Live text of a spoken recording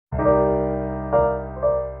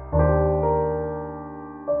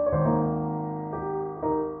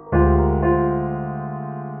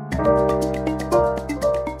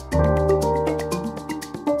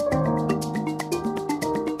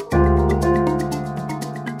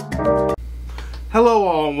Hello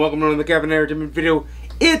all and welcome to the Kevin Entertainment video.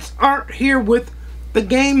 It's Art here with the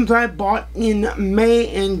games I bought in May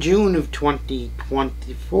and June of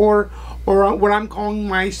 2024, or what I'm calling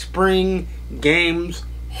my spring games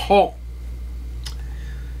haul.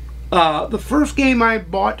 The first game I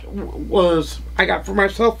bought I got for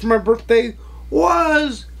myself for my birthday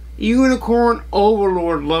was Unicorn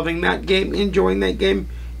Overlord. Loving that game, enjoying that game,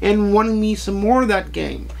 and wanting me some more of that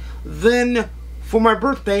game. Then for my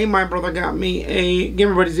birthday, my brother got me a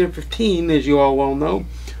Gamer Buddy 015, as you all well know.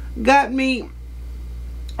 Got me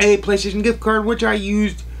a PlayStation gift card, which I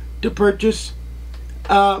used to purchase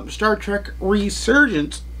Star Trek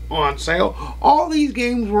Resurgence on sale. All these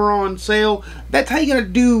games were on sale. That's how you gotta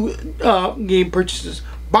do game purchases.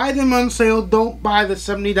 Buy them on sale. Don't buy the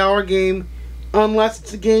 $70 game unless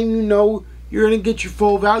it's a game you know you're gonna get your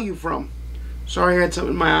full value from. Sorry, I had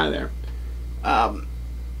something in my eye there.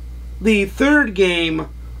 The third game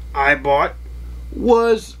I bought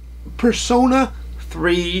was Persona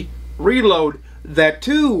 3 Reload. That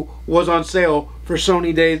too was on sale for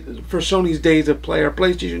Sony's Days of Play, or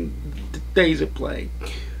PlayStation Days of Play.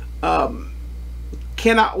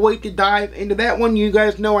 Cannot wait to dive into that one. You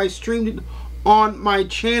guys know I streamed it on my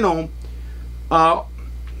channel for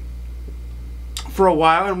a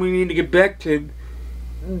while, and we need to get back to.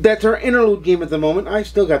 That's our interlude game at the moment. I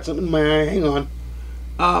still got something in my eye. Hang on.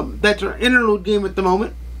 That's our interlude game at the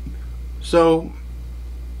moment. So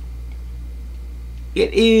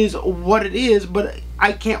it is what it is, but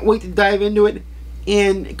I can't wait to dive into it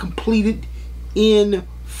and complete it in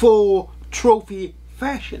full trophy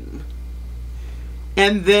fashion.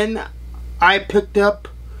 And then I picked up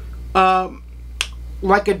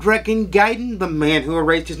Like a Dragon Gaiden, The Man Who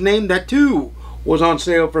Erased His Name. That too was on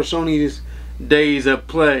sale for Sony's Days of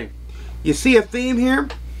Play. You see a theme here?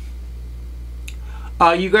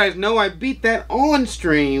 You guys know I beat that on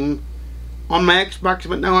stream on my Xbox,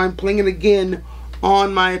 but now I'm playing it again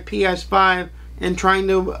on my PS5 and trying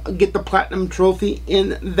to get the Platinum Trophy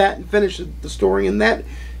in that and finish the story in that,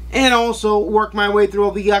 and also work my way through all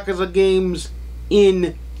the Yakuza games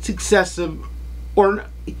in successive, or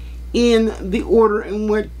in the order in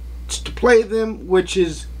which to play them, which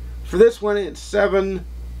is, for this one, it's 7,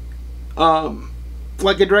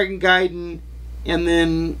 Like a Dragon Gaiden, and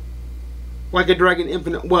then Like a Dragon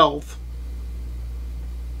Infinite Wealth.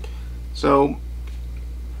 So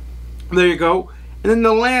there you go. And then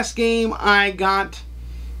the last game I got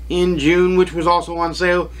in June, which was also on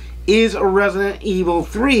sale, is Resident Evil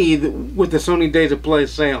 3 with the Sony Days of Play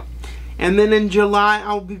sale. And then in July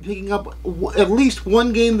I'll be picking up at least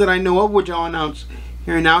one game that I know of, which I'll announce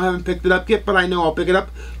here now. I haven't picked it up yet, but I know I'll pick it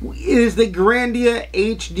up. It is the Grandia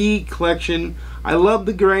HD Collection. I love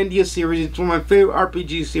the Grandia series. It's one of my favorite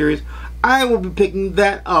RPG series. I will be picking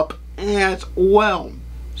that up as well.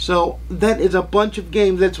 So that is a bunch of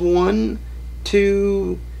games. That's 1,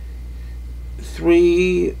 2,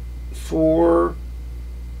 3, 4,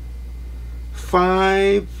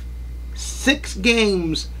 5, 6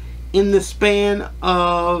 games in the span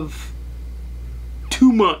of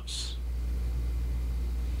 2 months.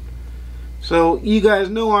 So you guys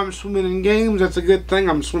know I'm swimming in games. That's a good thing.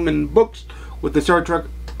 I'm swimming in books with the Star Trek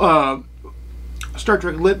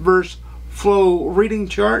Litverse flow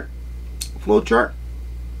chart.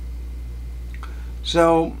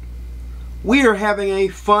 So we are having a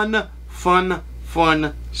fun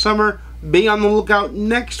summer. Be on the lookout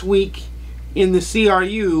next week in the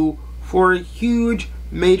CRU for a huge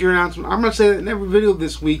major announcement. I'm going to say that in every video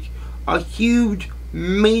this week. A huge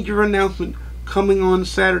major announcement coming on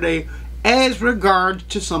Saturday as regards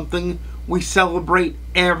to something we celebrate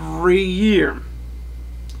every year.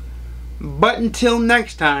 But until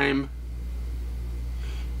next time,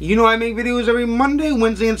 you know I make videos every Monday,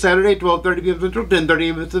 Wednesday, and Saturday, 12:30 p.m. Central, 10:30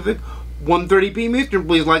 a.m. Pacific, 1:30 p.m. Eastern.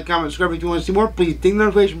 Please like, comment, subscribe if you want to see more. Please ding the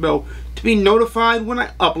notification bell to be notified when I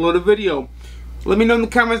upload a video. Let me know in the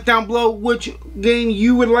comments down below which game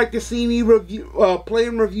you would like to see me play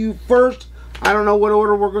and review first. I don't know what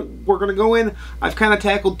order we're going to go in. I've kind of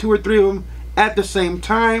tackled 2 or 3 of them at the same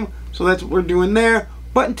time, so that's what we're doing there.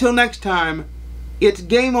 But until next time, it's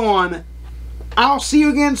game on. I'll see you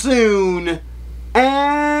again soon.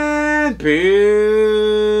 And peace.